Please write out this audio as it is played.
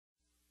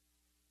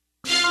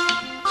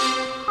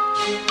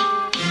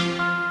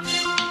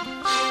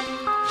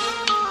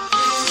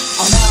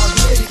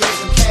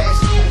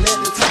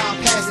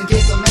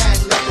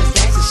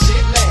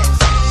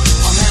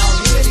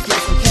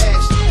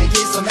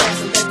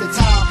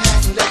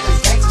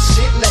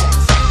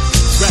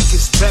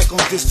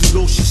this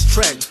ferocious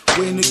track,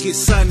 waiting to get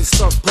signed and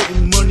start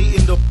putting money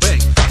in the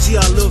bank. See,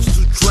 I loves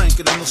to drink,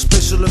 and on a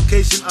special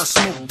occasion I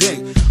smoke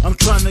dank. I'm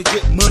trying to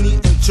get money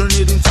and turn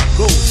it into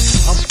gold.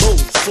 I'm bold,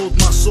 sold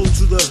my soul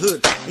to the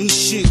hood. Ain't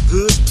shit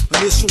good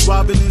unless you're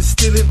robbing and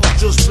stealing or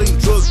just plain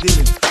drug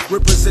dealing.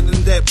 Representing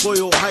that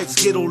Boyle Heights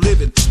ghetto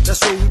living.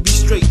 That's why we be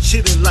straight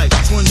chillin' like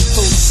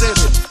 24/7.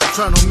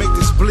 Trying to make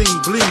this bling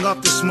bling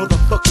off this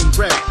motherfucking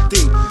rap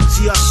thing.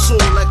 See, I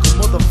soar like a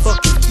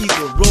motherfucking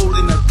eagle, roll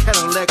in a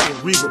Cadillac or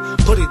Regal.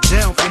 Put it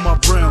down for my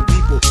brown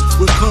people.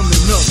 We're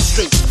coming up,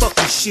 straight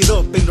fucking shit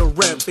up in the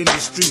rap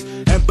industry.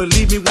 And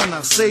believe me when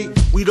I say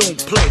we don't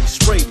play,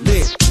 straight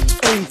lead.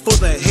 Aim for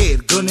the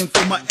head, gunning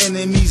for my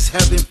enemies,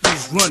 having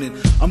fools running.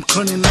 I'm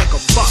cunning like a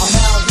fox. I'm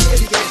out here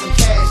to get some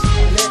cash,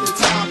 and let the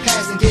time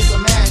pass and get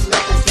some ass,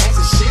 let this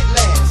gangsta shit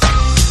last.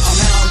 I'm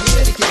out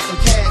here to get some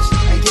cash,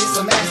 and get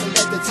some ass, and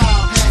let the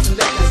time pass and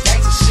let this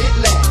gangsta shit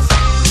last.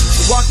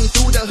 Walking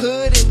through the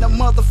hood in the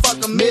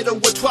motherfucking middle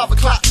with 12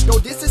 o'clock. Yo,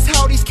 this is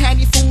how these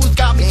candy fools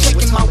got me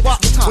checking my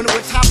watch. Wonder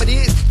what time it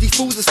is, these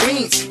fools are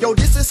fiends. Yo,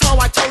 this is how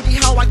I told you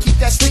how I keep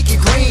that sneaky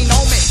green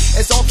on me.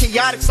 It's all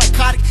chaotic,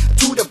 psychotic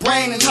to the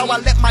brain, and how I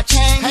let my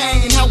chain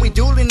hang, and how we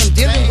dueling and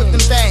dealing with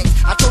them things.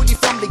 I told you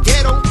from the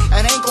ghetto,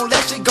 and ain't gon'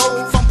 let shit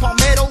go. From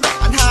Palmetto,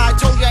 and how I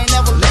told you I ain't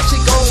never let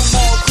shit go.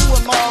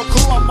 I'm all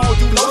cool, I'm all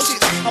do no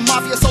shit. I'm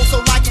mafia so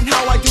liking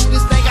how I do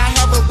this thing. I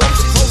have a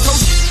roaches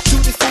to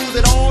these fools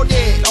that all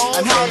dead,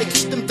 and how they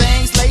keep them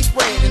things lay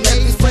spread, and let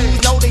these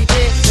fools know they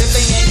dead. If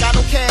they ain't got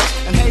no cash,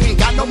 and they ain't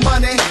got no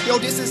money. Yo,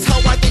 this is how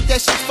I think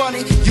that shit's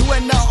funny. You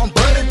ain't nothing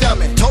but a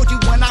dummy. Told you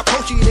when I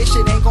approach you, this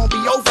shit ain't gon'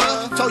 be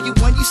over. Told you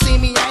when you see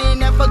me, I ain't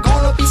never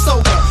gonna be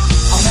sober.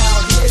 I'm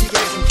out here to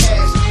get some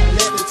cash, and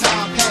let the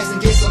time pass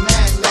and get some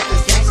ass, let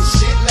this gangsta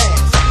shit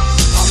last.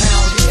 I'm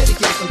out here to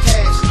get some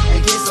cash,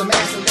 and get some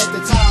ass, and let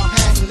the time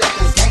pass and let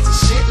this gangsta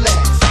shit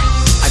last.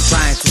 I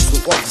trying to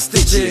swoop off the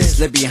stitches,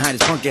 left behind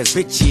his punk ass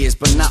bitches,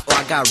 but now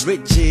I got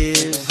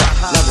riches.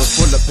 Life was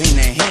full of pain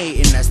and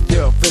hate, and I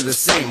still feel the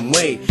same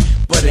way.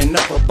 But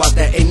enough about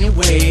that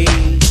anyway.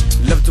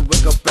 Love to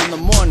wake up in the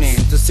morning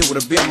to see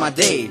what'll be on my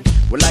day.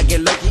 Will I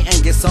get lucky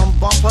and get some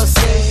bump per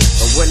se?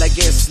 Or will I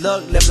get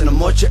slugged, left in the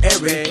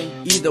mortuary?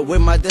 Either way,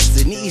 my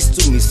destiny is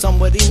to me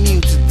somebody new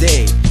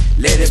today.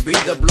 Let it be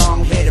the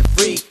blonde-headed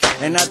freak,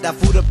 and not that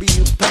fool to be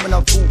you coming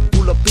up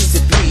full of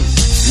PCP.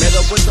 Met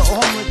up with the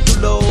homie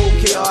Dulo,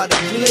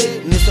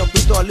 chaotically. Nisto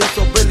Pito,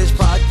 Alisto Village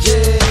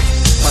Project.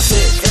 Pasé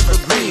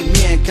evergreen,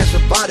 me and Cash a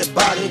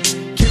body.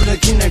 Keeping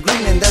it clean and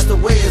green, and that's the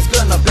way it's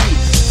gonna be.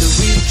 The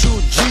real true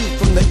G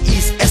from the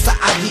east,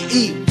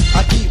 S-I-I-D-E.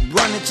 I keep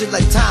running till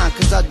like time,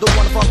 cause I don't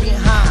wanna fall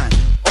behind.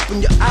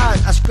 Open your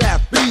eyes, I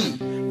scrap B.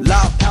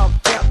 Loud out,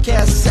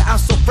 cash, say I'm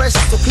so fresh,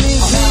 so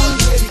clean. I'm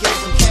out here to get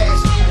some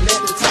cash, and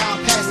let the time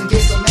pass and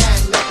get some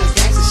ass, let this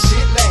gangsta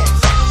shit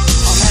last.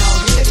 I'm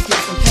out here to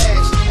get some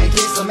cash, and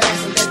get some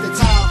ass, and let the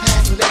time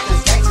pass and let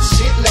this gangsta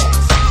shit last.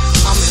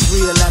 I'm as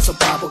real as a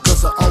Bible,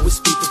 cause I always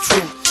speak the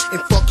truth.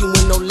 Ain't fucking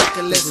with no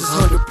liquor unless it's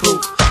 100 proof.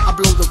 I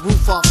blow the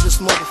roof off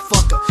this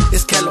motherfucker,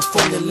 it's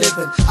California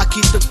living. I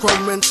keep the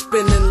chrome rim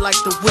spinning like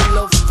the wheel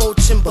of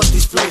fortune, but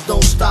these flows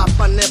don't stop.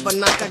 I never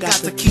knock, I got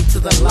the key to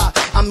the lock.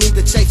 I'm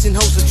either chasing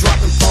hoes or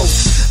dropping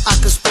foes. I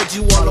could spread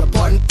you all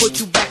apart and put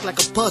you back like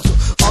a puzzle.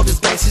 All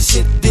this gangsta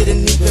shit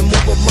didn't even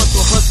move a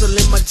muscle. Hustle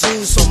in my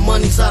jeans, so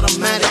money's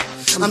automatic.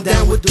 I'm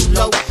down with the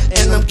low,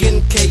 and I'm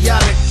getting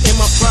chaotic. In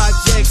my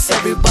projects,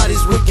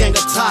 everybody's with gang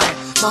attire.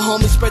 My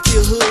homies spread to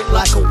your hood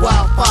like a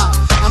wildfire.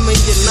 I'm in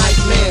your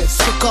nightmares,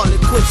 so call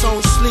it quits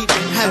on sleep.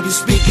 Have you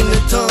speaking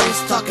in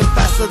tongues, talking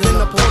faster than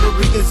the Puerto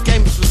Ricans.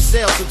 Game is for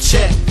sale, so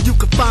check. You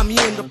can find me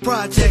in the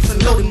projects and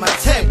loading my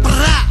tech. I'm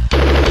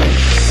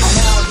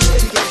out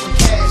here to get some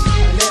cash,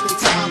 and let the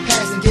time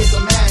pass and get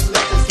some ass,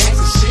 let this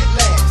gangsta shit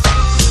last.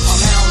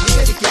 I'm out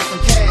here to get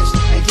some cash,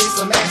 and get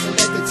some ass, and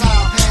let the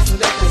time pass and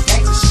let this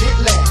gangsta shit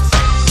last.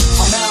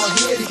 I'm out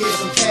here to get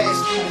some cash,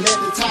 and let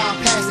the time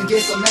pass and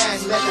get some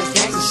ass, let this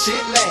gangsta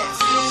shit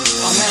last.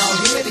 I'm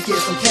out here to get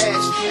some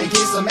cash, and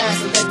get some ass,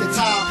 and let the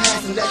time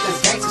pass and let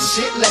this gangsta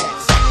shit last.